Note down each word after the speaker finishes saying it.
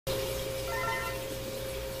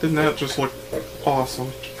Didn't that just look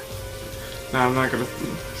awesome? Now I'm not gonna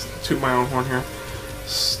toot my own horn here.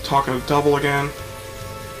 Talking to Double again.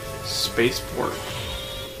 Spaceport.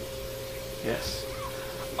 Yes.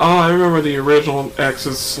 Oh, I remember the original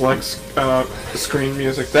X's Select screen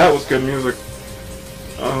music. That was good music.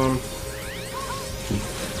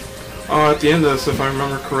 Oh, at the end of this, if I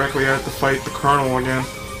remember correctly, I had to fight the Colonel again.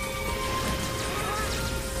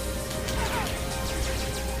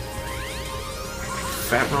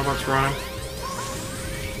 Fat robots running.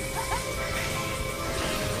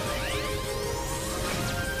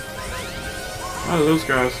 How are those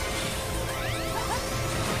guys?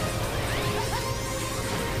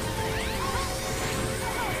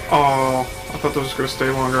 Oh, I thought those was gonna stay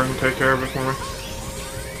longer and take care of it for me.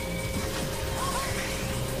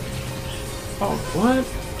 Oh, what?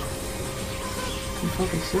 You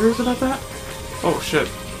fucking serious about that? Oh, shit.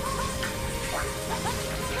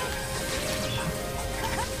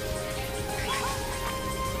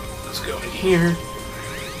 Let's go in here.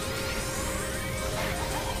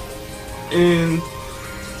 And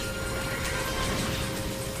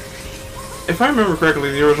if I remember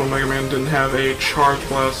correctly, the original Mega Man didn't have a Charge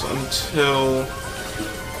Blast until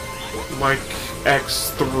like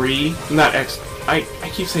X3. Not X. I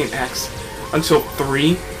keep saying X. Until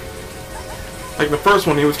 3. Like the first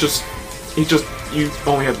one, you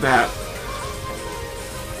only had that.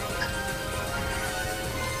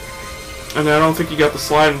 And I don't think you got the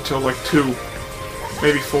slide until like 2.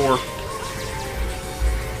 Maybe 4.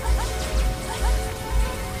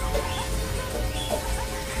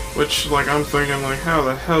 Which, like, I'm thinking, like, how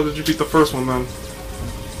the hell did you beat the first one then?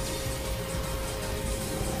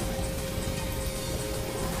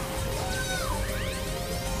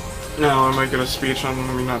 Now I might get a speech on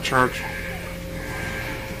me not charge.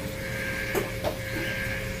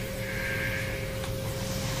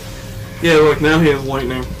 Yeah, look, now he has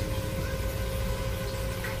lightning.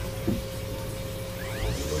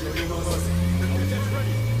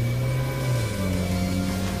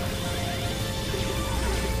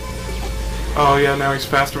 Oh yeah, now he's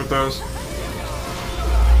faster with those.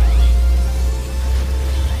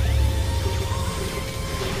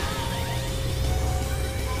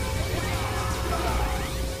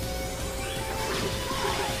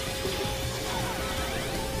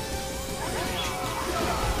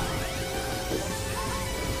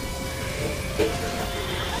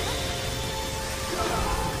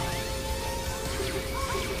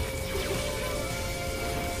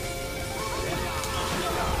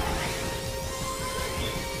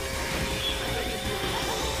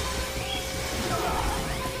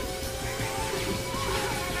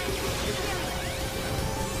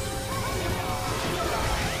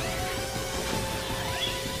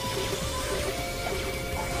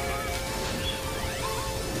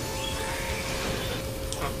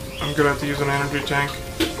 I'm gonna have to use an energy tank.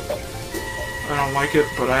 I don't like it,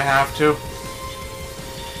 but I have to.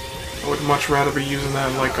 I would much rather be using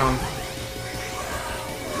that like on...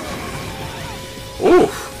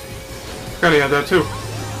 Oof! Forgot he had that too.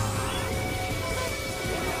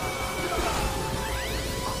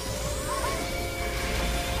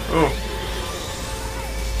 Oh.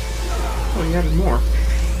 Oh, he added more.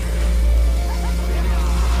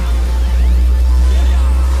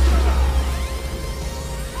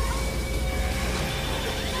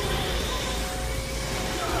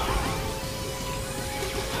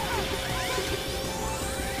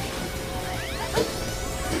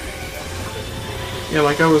 Yeah,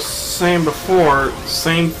 like I was saying before,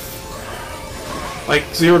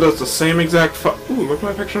 like Zero does the same exact ooh, look at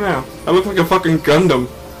my picture now. I look like a fucking Gundam.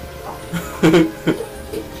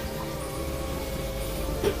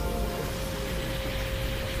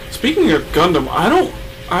 Speaking of Gundam,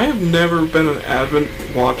 I have never been an avid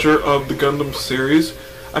watcher of the Gundam series.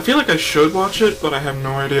 I feel like I should watch it, but I have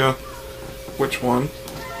no idea which one.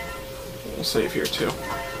 We'll save here too.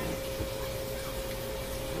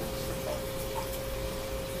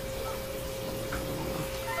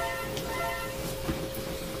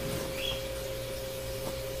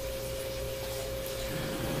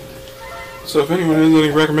 So if anyone has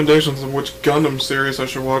any recommendations of which Gundam series I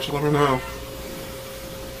should watch, let me know.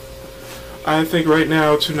 I think right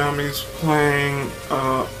now Toonami's playing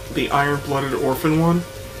the Iron-Blooded Orphan one.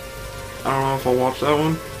 I don't know if I'll watch that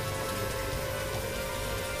one.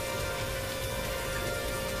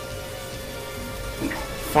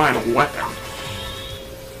 Final weapon.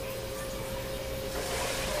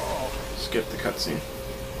 Skip the cutscene.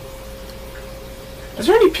 Is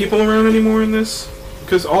there any people around anymore in this?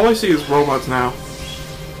 Because all I see is robots now.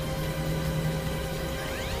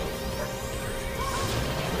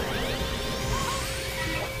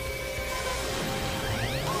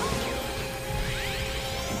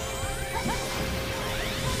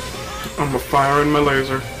 I'm firing my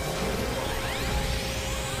laser.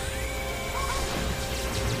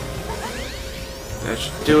 That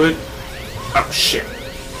should do it. Oh shit.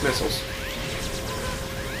 Missiles.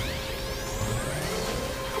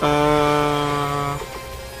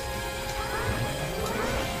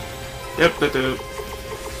 Yep, that did it.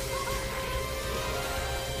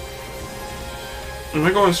 Am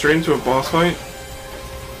I going straight into a boss fight?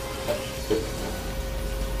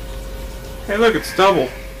 Hey look, it's double.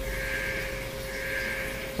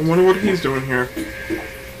 I wonder what he's doing here.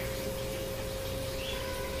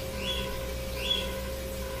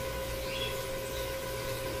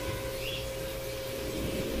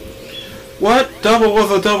 What? Double was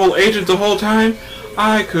a double agent the whole time?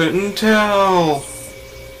 I couldn't tell.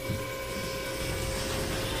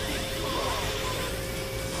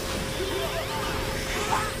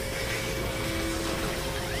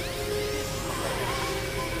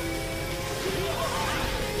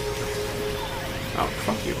 Oh,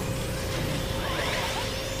 fuck you.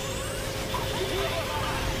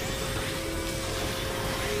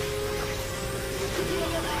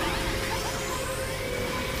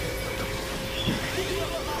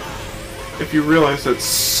 If you realize that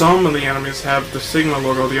some of the enemies have the Sigma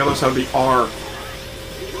logo, the others have the R.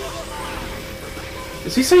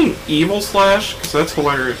 Is he saying evil slash? Because that's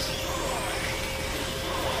hilarious.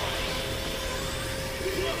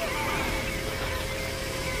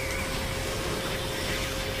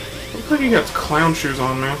 Looks like he got clown shoes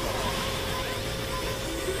on, man.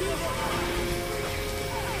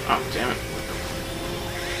 Oh, damn it.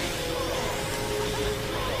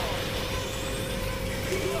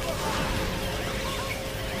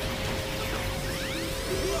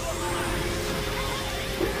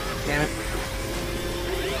 Damn it.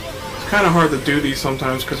 It's kind of hard to do these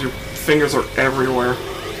sometimes because your fingers are everywhere.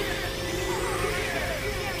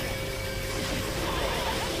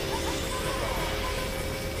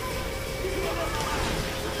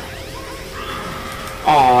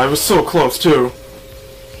 Oh, I was so close too.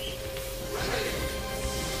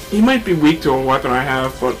 He might be weak to a weapon I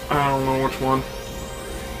have, but I don't know which one.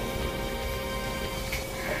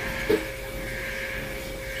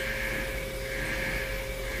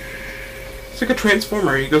 It's like a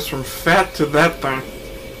transformer. He goes from fat to that thing.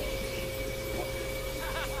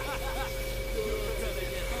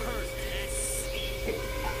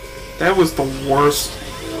 That was the worst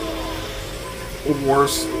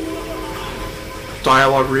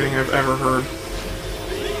dialogue reading I've ever heard.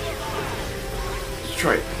 Let's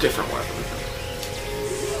try a different weapon.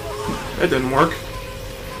 That didn't work.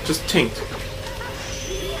 Just tinked.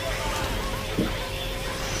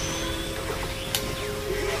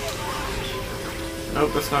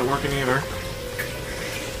 Nope, that's not working either.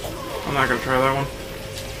 I'm not gonna try that one.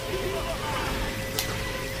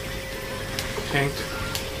 Tinked.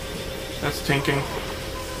 That's tinking.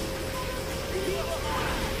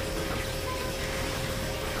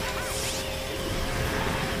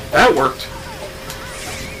 That worked.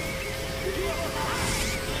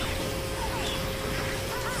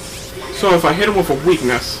 So if I hit him with a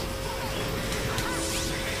weakness,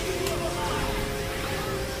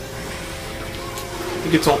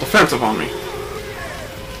 he gets all defensive on me.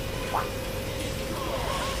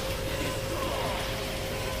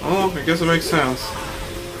 Oh, I guess it makes sense.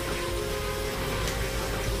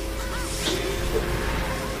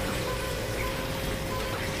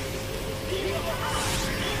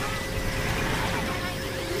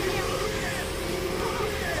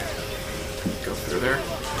 Go through there.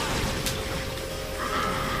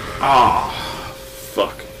 Ah,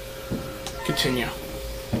 fuck. Continue.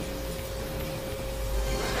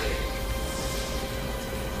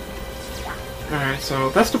 Alright, so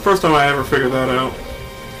that's the first time I ever figured that out.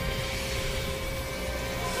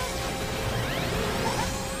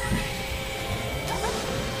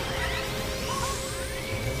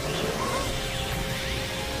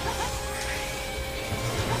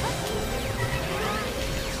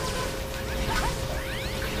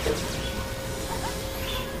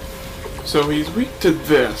 So he's weak to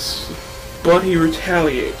this, but he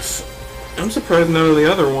retaliates. I'm surprised none of the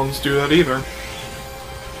other ones do that either.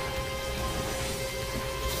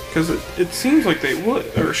 Because it seems like they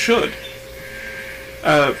would, or should.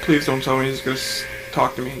 Please don't tell me he's gonna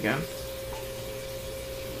talk to me again.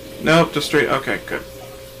 Nope, just straight, okay, good.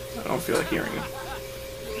 I don't feel like hearing him.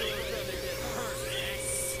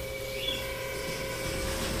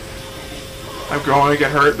 I'm going to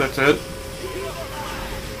get hurt, that's it.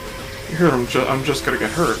 You heard him, I'm just gonna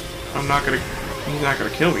get hurt. I'm not gonna, he's not gonna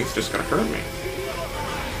kill me, he's just gonna hurt me.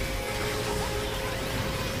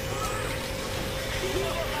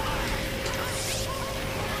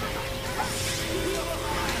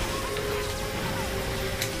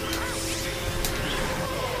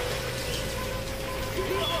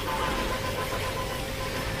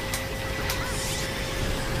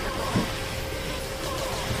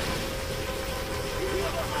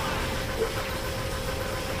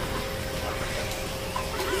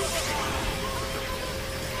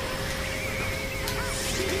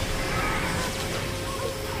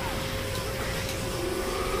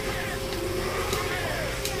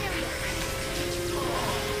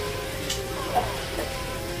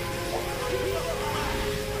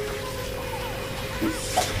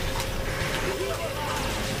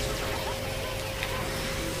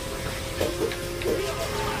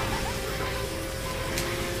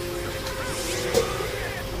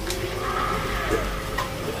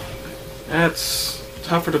 That's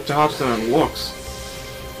tougher to dodge than it looks.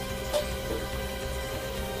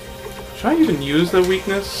 Should I even use the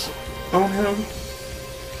weakness on him?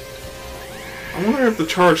 I wonder if the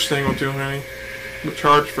charge thing will do any. The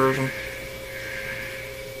charged version.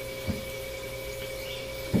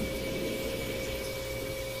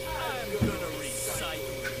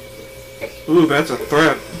 Ooh, that's a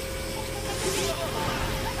threat.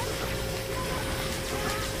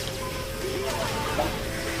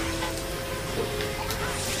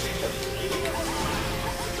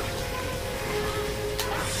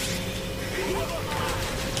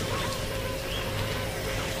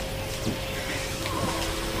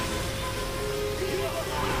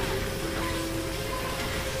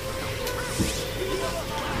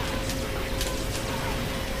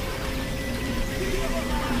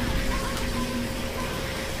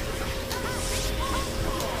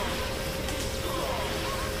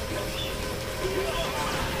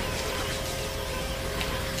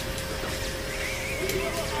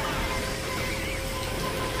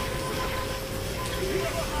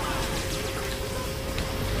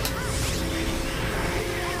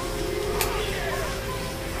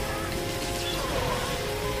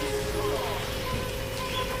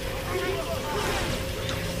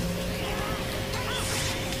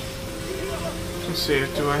 Let's see,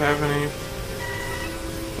 do I have any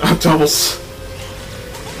doubles?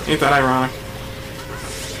 Ain't that ironic?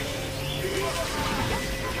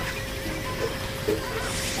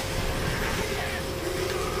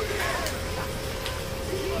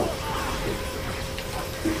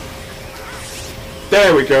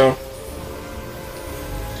 There we go.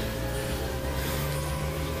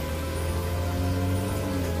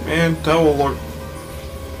 Man, double look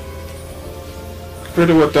compared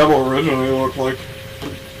to what double originally looked like.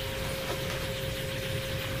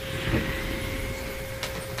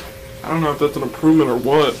 I don't know if that's an improvement or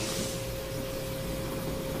what.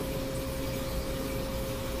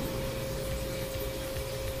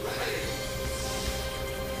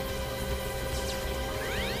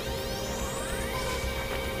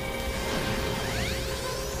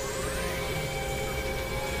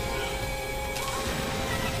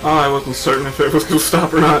 Oh, I wasn't certain if it was going to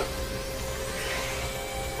stop or not.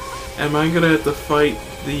 Am I going to have to fight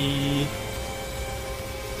the...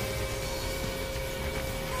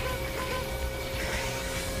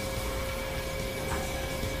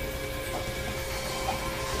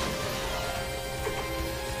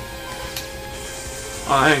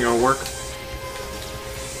 Oh, that ain't gonna work.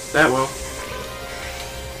 That will.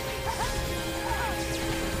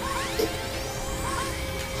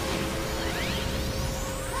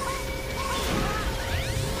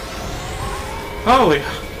 Holy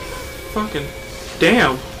fucking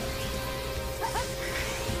damn.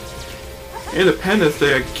 Independence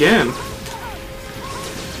Day again.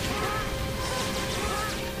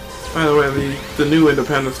 By the way, the new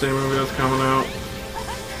Independence Day movie that's coming out.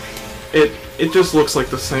 It just looks like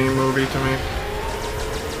the same movie to me.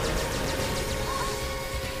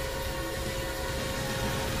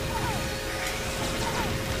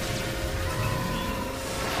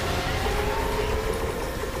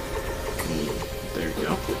 There you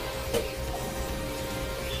go.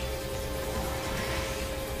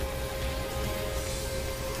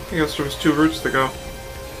 I guess there was 2 routes to go.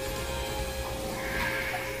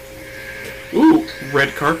 Ooh,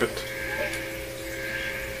 red carpet.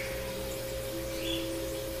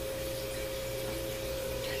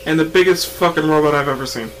 And the biggest fucking robot I've ever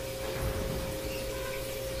seen.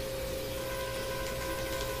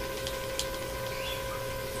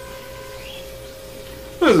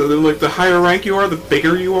 What is it? Like, the higher rank you are, the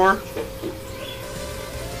bigger you are?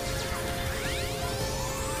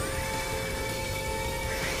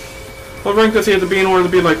 What rank does he have to be in order to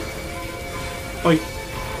be like...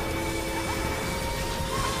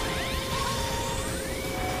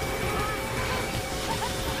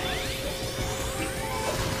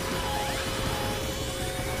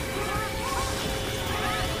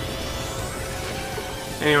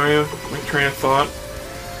 Anyway, my train of thought.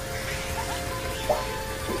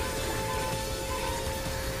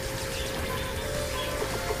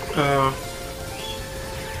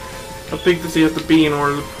 How big does he have to be in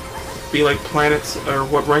order to be like planets, or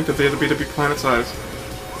what rank does he have to be planet size?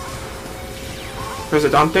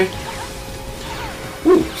 Presidente?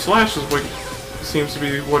 Ooh, Slash is weak. Seems to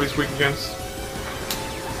be what he's weak against.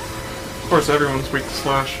 Of course, everyone's weak to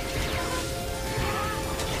Slash.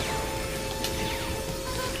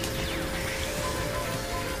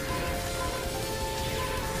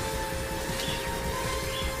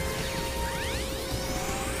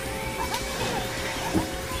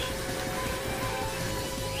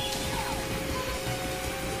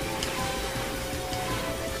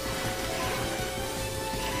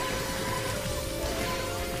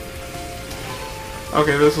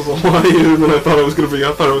 Okay, this is a lot easier than I thought it was gonna be.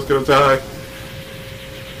 I thought I was gonna die.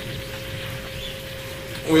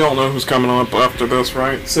 We all know who's coming up after this,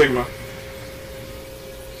 right? Sigma.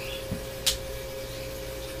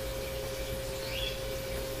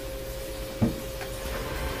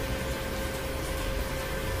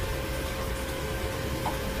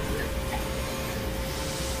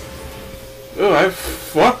 Ugh, I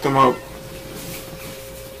fucked them up.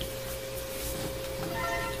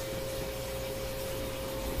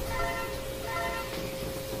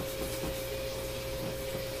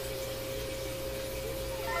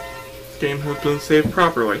 Game has been saved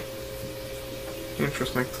properly.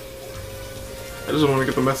 Interesting. I just want to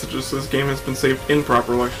get the messages this game has been saved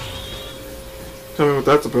improperly. Tell me what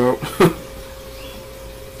that's about.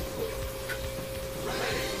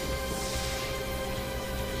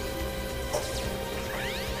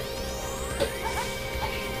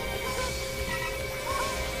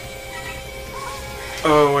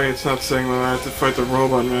 Oh wait, it's not saying that I have to fight the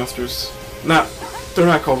Robot Masters. They're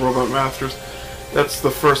not called Robot Masters. That's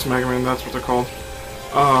the first Mega Man, that's what they're called.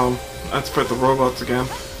 I have to fight the robots again.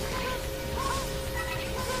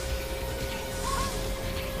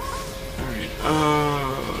 Alright,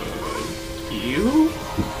 you?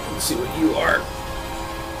 Let's see what you are.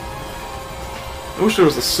 I wish there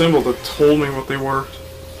was a symbol that told me what they were.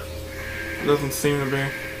 It doesn't seem to be.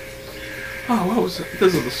 Oh, what was it?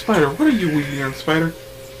 This is the spider. What are you weaving, spider?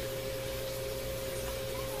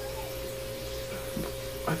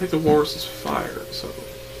 I think the walrus is fire, so...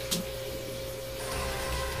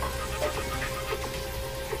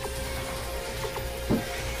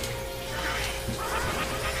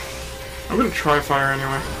 I'm gonna try fire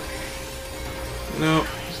anyway. No,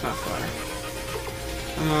 it's not fire.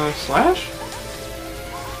 Slash?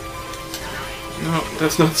 No,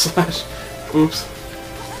 that's not slash. Oops.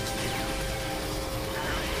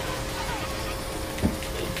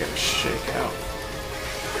 Gotta shake out.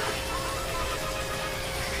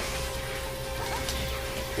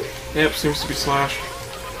 Yep, seems to be slash.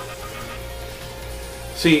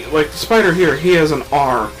 See, like the spider here, he has an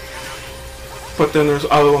R. But then there's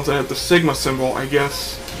other ones that have the Sigma symbol, I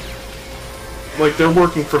guess. Like, they're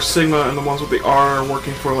working for Sigma, and the ones with the R are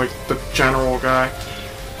working for, like, the general guy.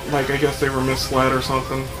 Like, I guess they were misled or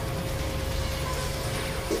something.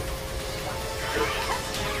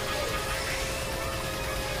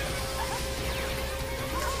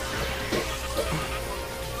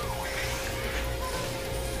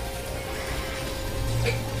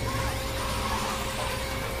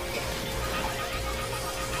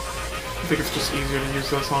 I think it's just easier to use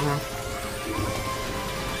this on him.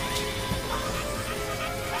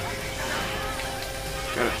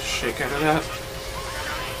 Gotta shake out of that.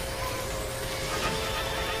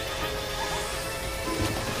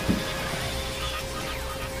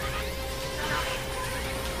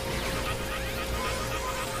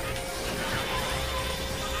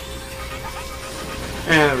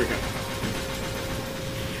 And there we go.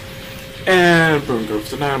 And boom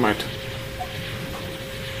goes the dynamite.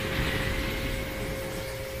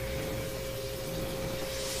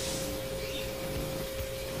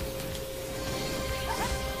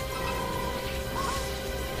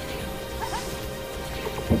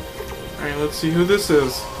 Alright, let's see who this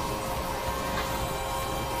is.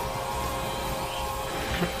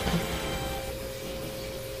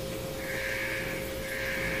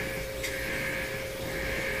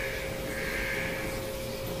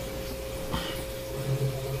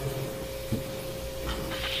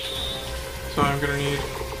 So I'm gonna need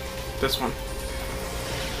this one.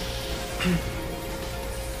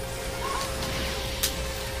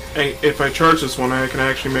 Hey, if I charge this one, I can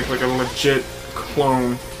actually make like a legit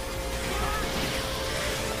clone.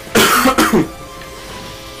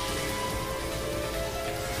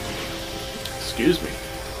 Excuse me.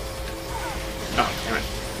 Oh, damn it.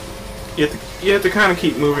 You have to kind of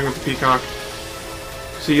keep moving with the peacock.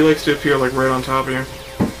 See, he likes to appear like right on top of you.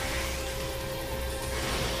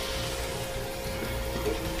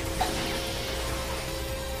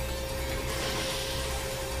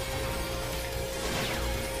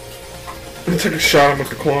 I took a shot at him with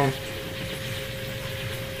the clone.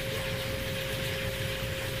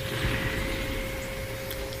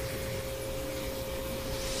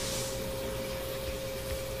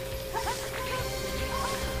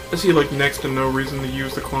 I see like next to no reason to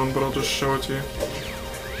use the clone, but I'll just show it to you. I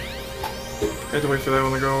had to wait for that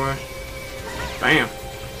one to go away. Bam!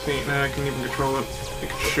 See, now I can even control it. I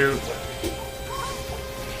can shoot.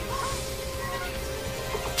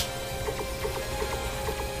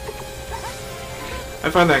 I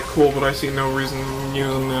find that cool, but I see no reason in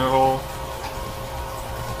using it at all.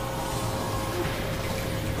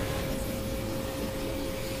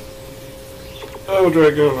 Oh,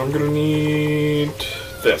 Dragon, I'm gonna need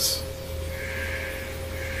this.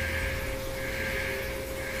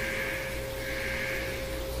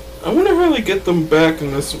 I wonder how they get them back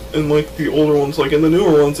in this, in like the older ones. Like in the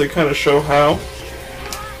newer ones, they kind of show how.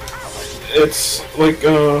 It's like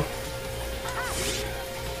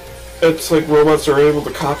robots are able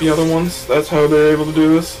to copy other ones. That's how they're able to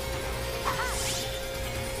do this.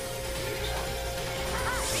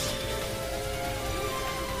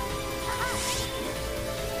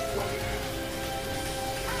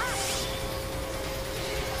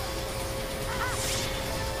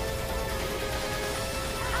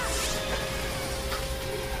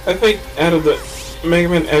 I think out of the Mega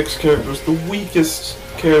Man X characters, the weakest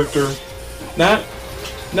character, not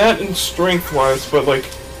in strength-wise, but like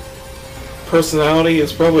personality,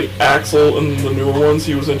 is probably Axel in the newer ones.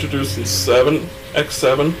 He was introduced in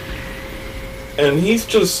X7, and he's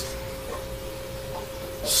just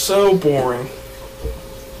so boring.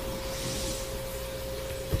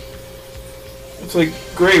 It's like,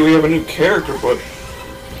 great, we have a new character, but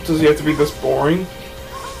does he have to be this boring?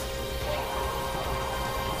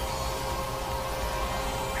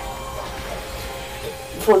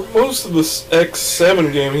 For most of this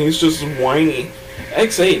X7 game, he's just whiny.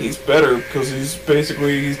 X8, he's better because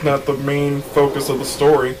he's not the main focus of the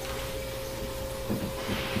story.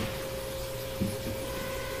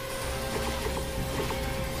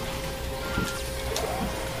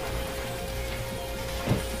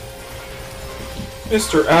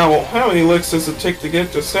 Mr. Owl, how many licks does it take to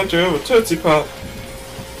get to the center of a Tootsie Pop?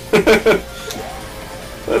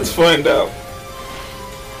 Let's find out.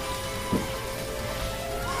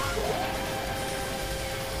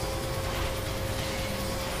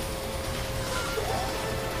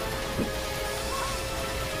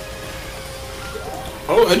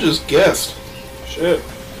 Oh, I just guessed. Shit.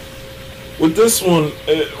 With this one,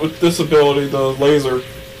 with this ability, the laser,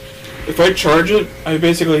 if I charge it, I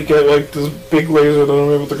basically get like this big laser that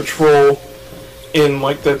I'm able to control in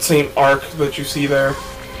like that same arc that you see there.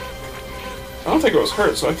 I don't think it was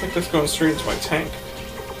hurt, so I think that's going straight into my tank.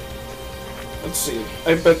 Let's see.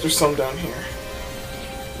 I bet there's some down here.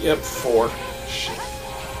 Yep, 4. Shit.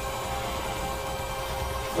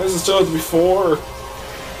 Why does it still have to be 4?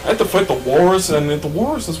 I have to fight the Walrus, and the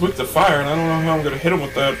Walrus is weak to fire, and I don't know how I'm gonna hit him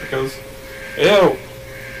with that because, ew,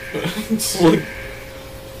 it's like,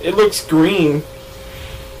 it looks green.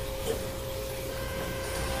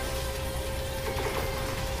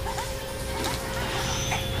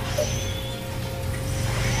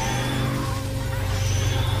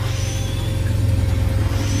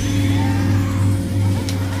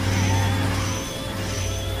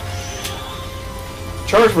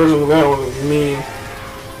 Charge version of that one is mean.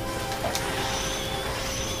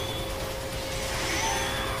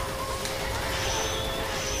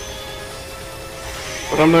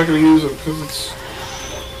 But I'm not going to use it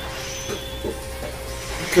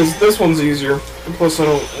because this one's easier, and plus I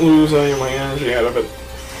don't lose any of my energy out of it.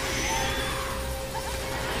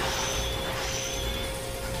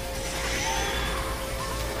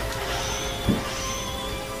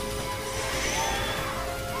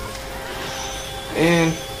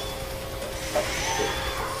 And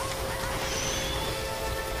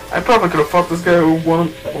I probably could have fought this guy with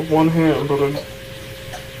one hand, but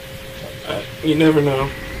you never know.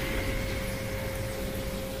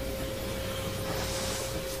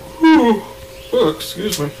 Whew. Oh,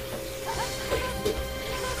 excuse me.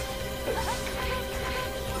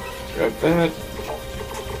 Grab that.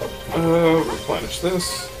 Replenish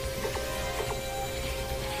this.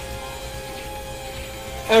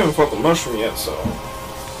 I haven't fought the mushroom yet, so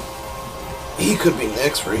he could be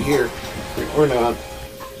next right here. Or not.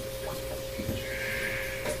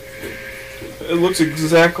 It looks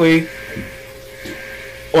exactly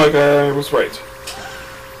like I was right.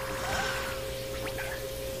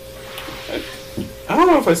 I don't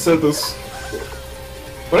know if I said this,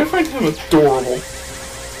 but I find him adorable.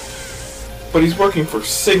 But he's working for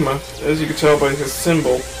Sigma, as you can tell by his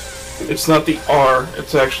symbol. It's not the R,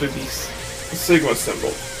 it's actually the Sigma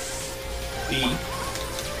symbol. The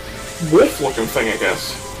wolf-looking thing, I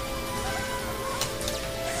guess.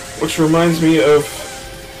 Which reminds me of...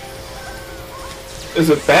 Is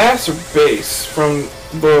it Bass or Bass from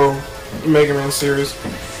the Mega Man series?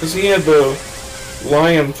 Because he had the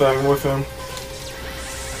lion thing with him.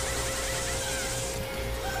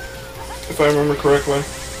 If I remember correctly.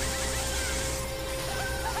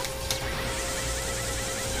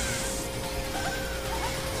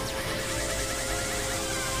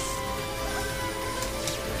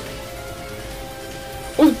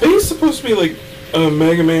 Was Bass supposed to be like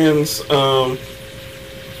Mega Man's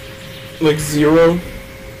like Zero?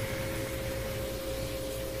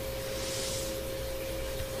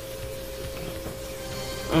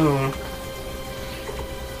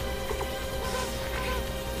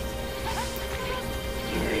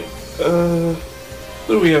 What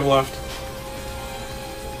do we have left?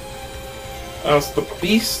 It's the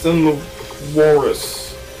Beast and the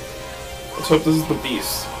Walrus. Let's hope this is the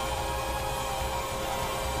Beast.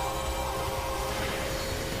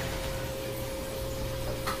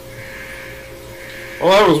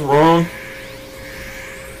 Well, I was wrong.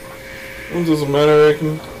 It doesn't matter, I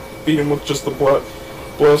can beat him with just the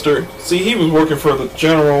blaster. See, he was working for the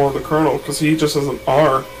General or the Colonel, because he just has an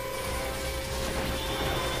R.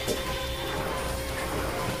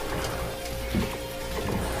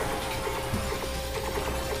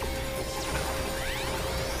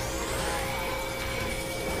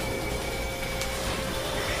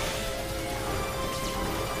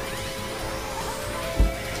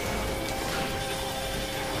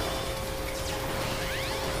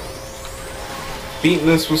 Beating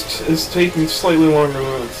this is taking slightly longer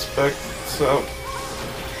than I expected, so...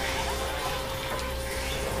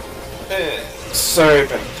 sorry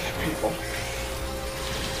about that, people.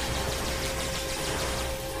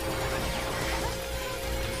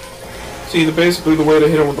 See, basically the way to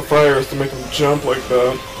hit him with the fire is to make him jump like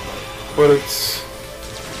that. But it's...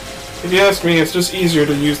 if you ask me, it's just easier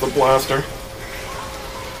to use the blaster.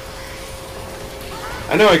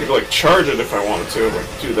 I know I could, like, charge it if I wanted to,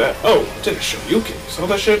 like, do that. Oh, did a Shoryuken. Saw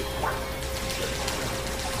that shit? So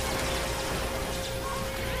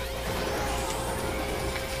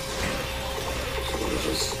we're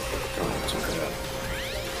just going to that.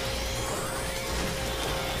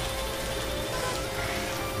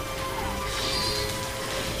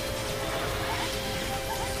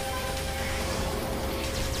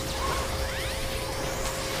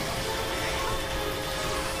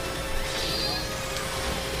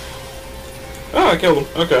 Oh, I killed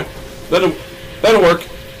him. Okay. That'll work.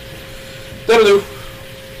 That'll do.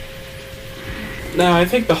 Now, I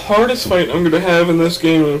think the hardest fight I'm going to have in this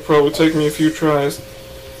game, and it'll probably take me a few tries,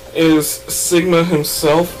 is Sigma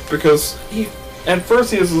himself, because at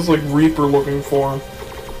first he has this, like, Reaper-looking form.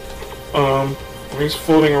 When he's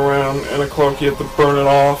floating around in a cloak, you have to burn it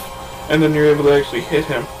off, and then you're able to actually hit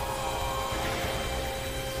him.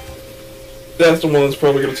 That's the one that's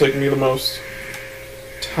probably going to take me the most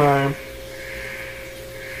time.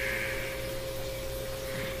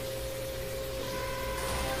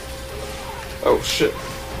 Oh shit.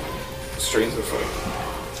 Strains of fight.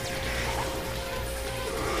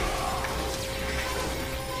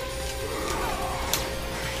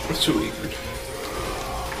 It's too eager.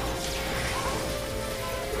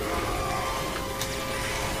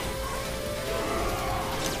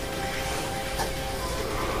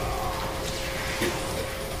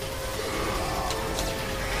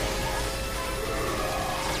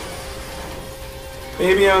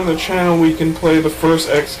 Maybe on the channel we can play the first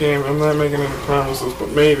X game. I'm not making any promises, but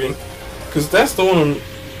maybe. Because that's the one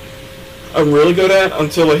I'm really good at.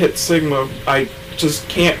 Until I hit Sigma, I just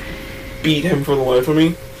can't beat him for the life of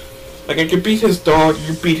me. Like, I can beat his dog,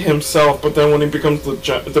 you beat himself, but then when he becomes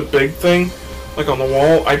the big thing, like on the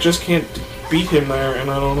wall, I just can't beat him there, and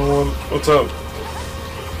I don't know what's up.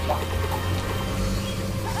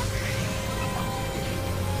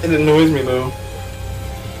 It annoys me, though.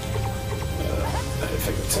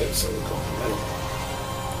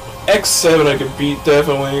 X7 I can beat,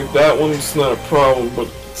 definitely. That one's not a problem, but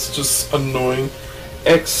it's just annoying.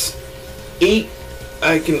 X8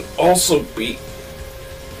 I can also beat.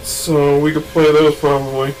 So we could play those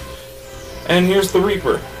probably. And here's the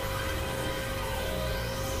Reaper.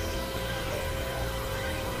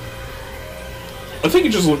 I think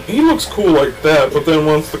he looks cool like that, but then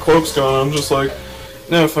once the cloak's gone, I'm just like,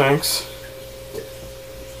 no thanks.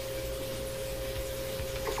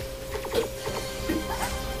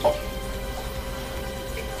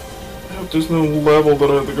 There's no level that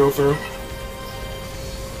I have to go through.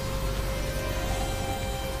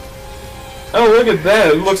 Oh, look at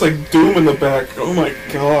that! It looks like Doom in the back. Oh my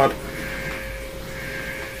god.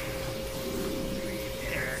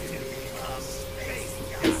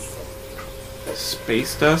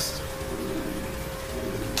 Space dust?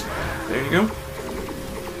 There you go.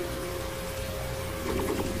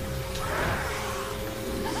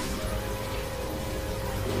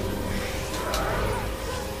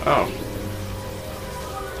 Oh.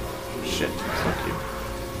 Shit, fuck you.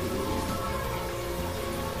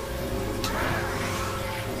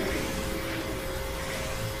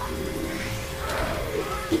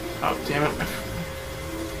 Oh, damn it.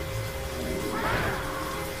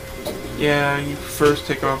 Yeah, you first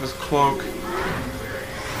take off his cloak.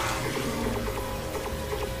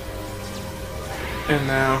 And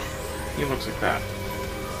now, he looks like that.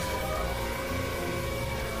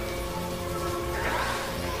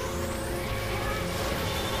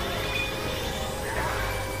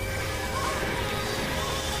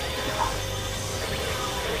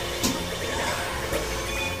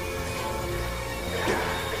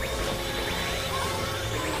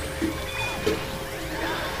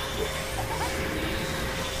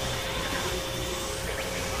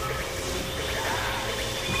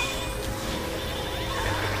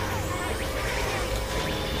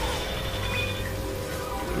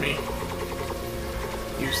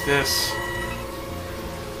 this.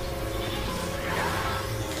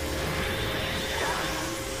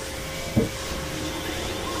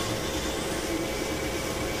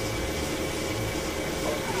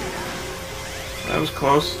 That was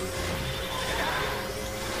close.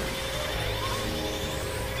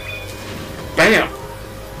 Bam!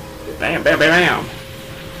 Bam, bam, bam, bam!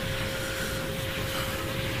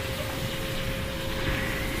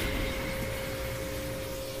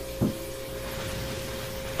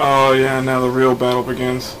 Oh yeah, now the real battle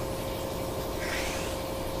begins.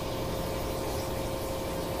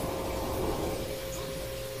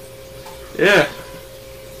 Yeah.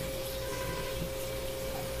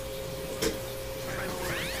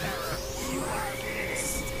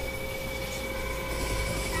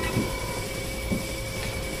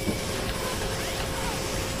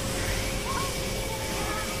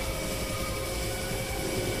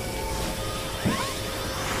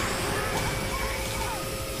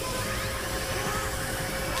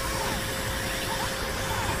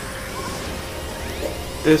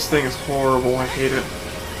 This thing is horrible, I hate it.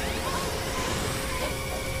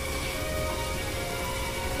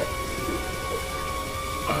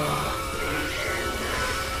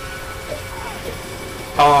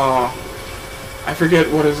 Oh, I forget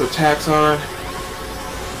what his attacks are.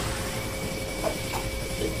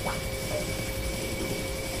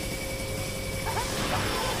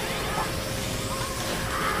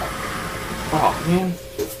 Oh man.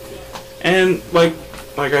 And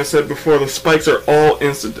like I said before, the spikes are all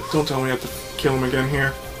instant. Don't tell me I have to kill him again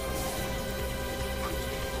here.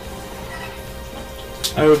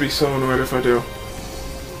 I would be so annoyed if I do.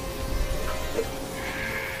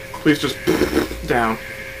 Please just down.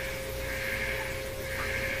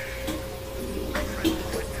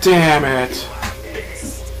 Damn it.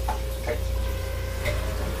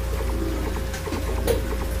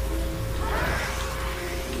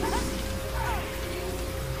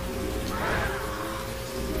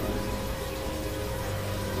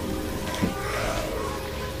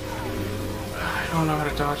 I don't know how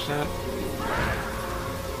to dodge that.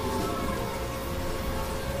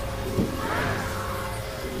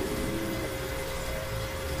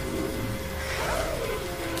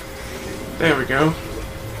 There we go.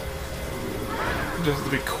 Just have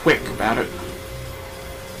to be quick about it.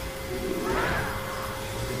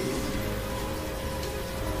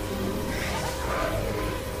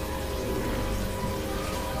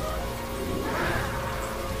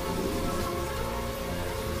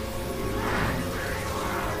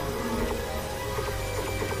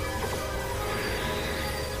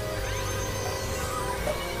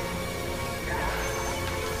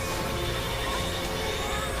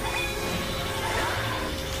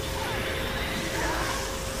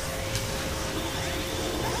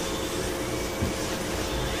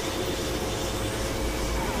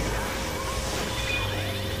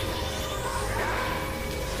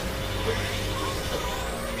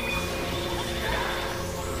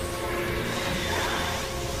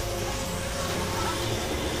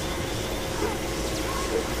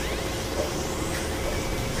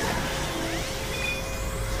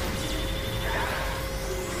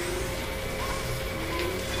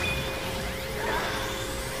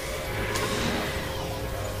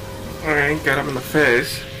 Alright, got him in the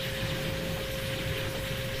face.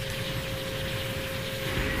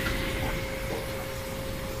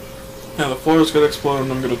 Now the floor is gonna explode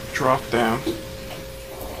and I'm gonna drop down.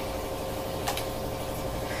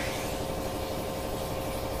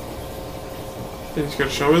 And he's gonna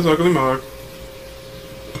show his ugly mug.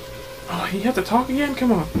 Oh, he had to talk again?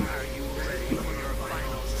 Come on.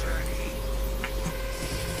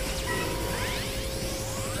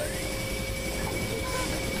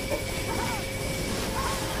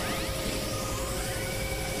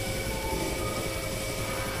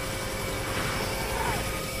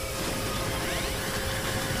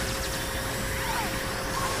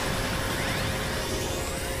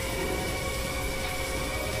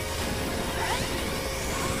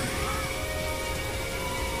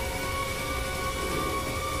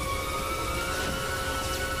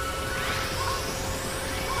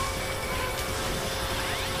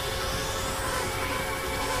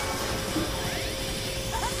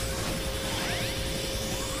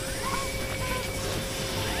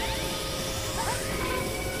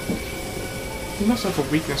 He must have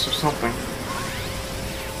a weakness or something.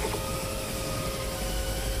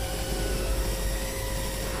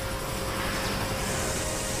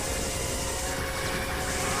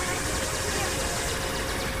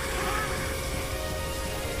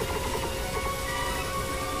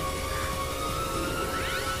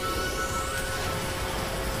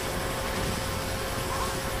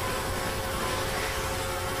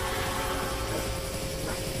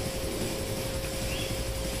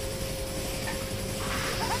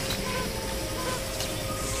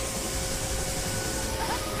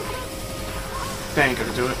 That ain't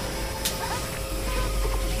gonna do it.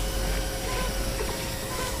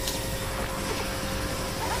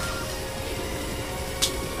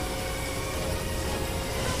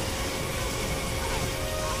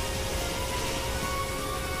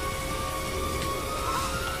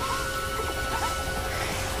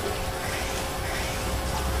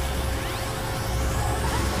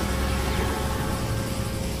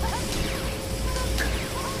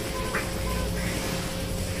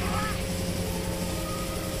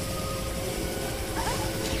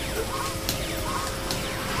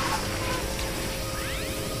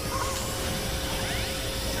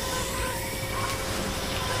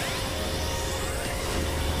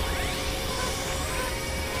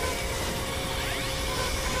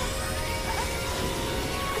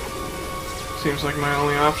 Seems like my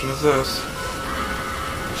only option is this.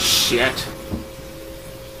 Shit.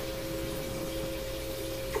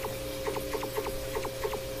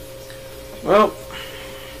 Well,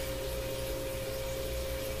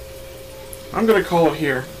 I'm gonna call it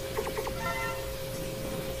here.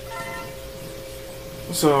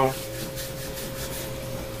 So,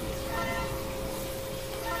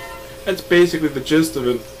 that's basically the gist of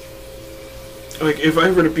it. Like, if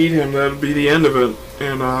I were to beat him, that would be the end of it.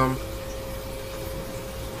 And,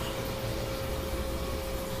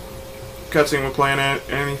 cutscene with playing it,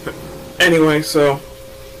 anything. Anyway, so,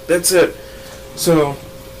 that's it. So,